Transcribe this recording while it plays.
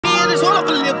that swell up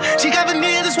her lip. She got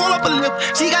veneer that swell up her lip.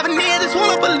 She got veneer that swell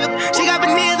up her lip. She got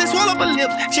veneer that swell up her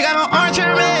lip. She got on orange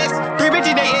and red. 3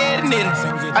 bitches, they add in it.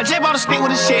 I just bought a stick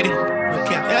with a shitty.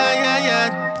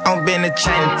 Yeah. I'm been to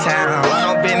Chinatown,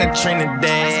 I'm been to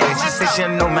Trinidad. She said she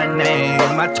know my name.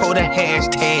 I told her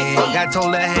hashtag, I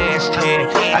told her hashtag,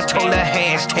 I told her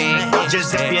hashtag.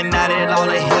 Just if you're not in all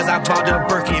the hills, I bought the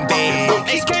Birkin bag.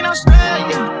 She came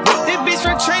Australia, this bitch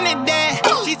from Trinidad.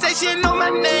 She said she know my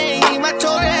name. I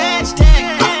told her hashtag,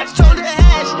 I told her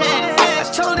hashtag,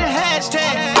 I told her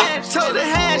hashtag, I told her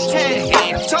hashtag,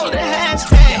 I told her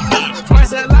hashtag.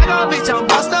 Twice a lot of bitch, I'm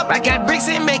bossed up. I got bricks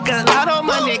and make a lot of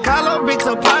money. Carlo bricks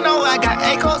Soprano, I got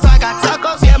Acos, I got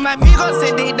tacos. Yeah, my amigos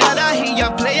said they dada. He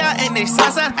young player and they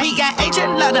salsa. He got H, a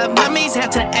lot of mummies, have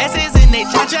to asses and they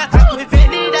cha-cha. I put 50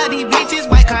 of these bitches,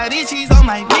 white Cardichis on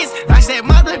my wrist. I said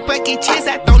motherfucking chest,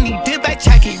 I don't need dip, I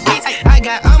chucky bitch. I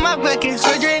got all my fucking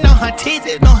surgery on her teeth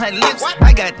and on her lips.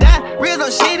 I got that real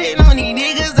shit and on these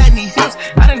niggas, I need hips.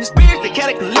 I done experienced the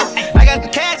cataclysm. I got the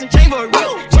cash and chain for a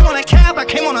real. She want a cab, I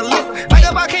came on a lip. Like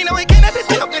a volcano, it came out the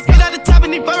tip. Let's get out the top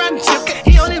and he fur out the chip.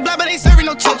 He on his block, but ain't serving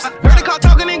no chips. Heard the call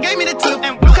talking and gave me the tip.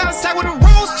 And look outside with the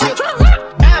rose chip.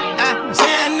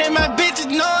 Saying that my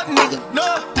bitches no nigga, no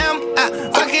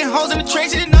fucking hoes in the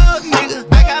trenches, no nigga.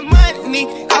 I got money,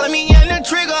 calling me young and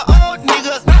trigger, old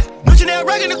nigga. Nutrient that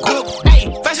rag in the cook.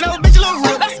 Fashion old bitch, a little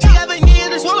real. She got veneer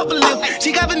that swell up her lip.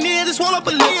 She got veneer that swell up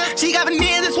her lip. She got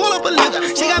veneer that swell up her lip.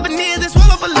 She got veneer that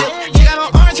swell up her lip. She got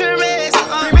on orange and red.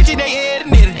 3 bitches, they add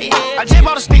in it. I just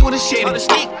bought a stick with a shitty.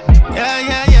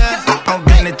 Yeah. I'm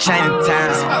been to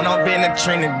Chinatown, I'm been to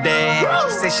Trinidad.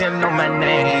 She said she know my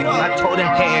name. I told her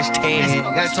hashtag,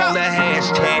 I told her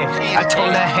hashtag, I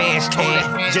told her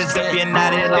hashtag. Just if you're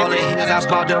not in all the hills, I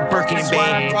bought the Birkin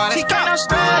bag. She came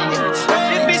Australia,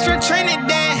 this bitch from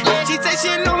Trinidad. She said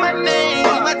she know my name.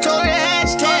 I told her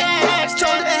hashtag, I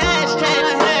told her hashtag,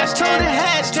 I told her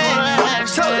hashtag, I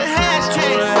told her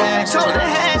hashtag, I told her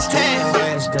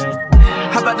hashtag.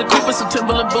 How about the coupe with some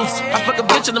Timberland boots? I fuck a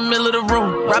bitch in the middle of the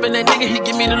room. Robbing that nigga, he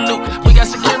give me the loot. We got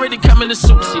security coming in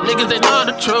suits. See niggas, they know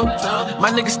the truth.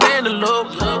 My niggas stay in the loop.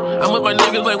 I'm with my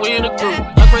niggas like we in a group.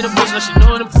 Upgrade a bitch, now she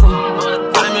doing the proof.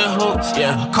 I'm in hoops,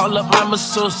 yeah. Call up my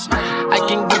masseuse. I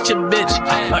can get your bitch,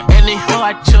 or any hoe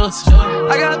I choose.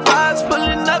 I got vibes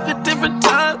pulling up at different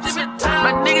times.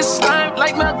 My niggas slime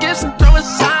like Mel Gibson throwing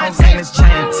signs. I'm been to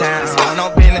Chinatown,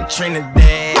 I'm been to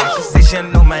Trinidad. She said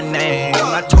she know my name.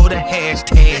 I told her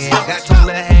hashtag, I told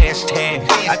her hashtag,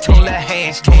 I told her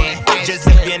hashtag. Just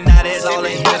if you're not as all the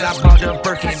hills, I bought the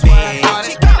Birkin bag.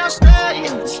 She got Australia,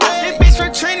 this bitch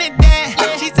from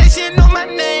Trinidad. She said she know my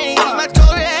name. I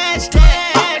told her hashtag,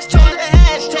 I told her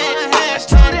hashtag, I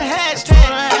told her hashtag,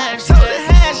 I told her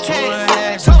hashtag,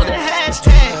 I told her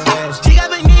hashtag. She got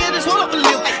veneer that swell up her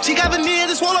lip. She got veneer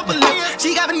that swell up her lip.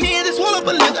 She got veneer that swell up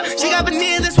her lip. She got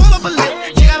veneer that swell up her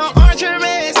lip. She got on orange and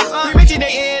red. 3 bitches,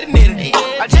 they add in it.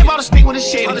 I just bought a stick with a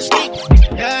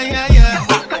shitty. Yeah.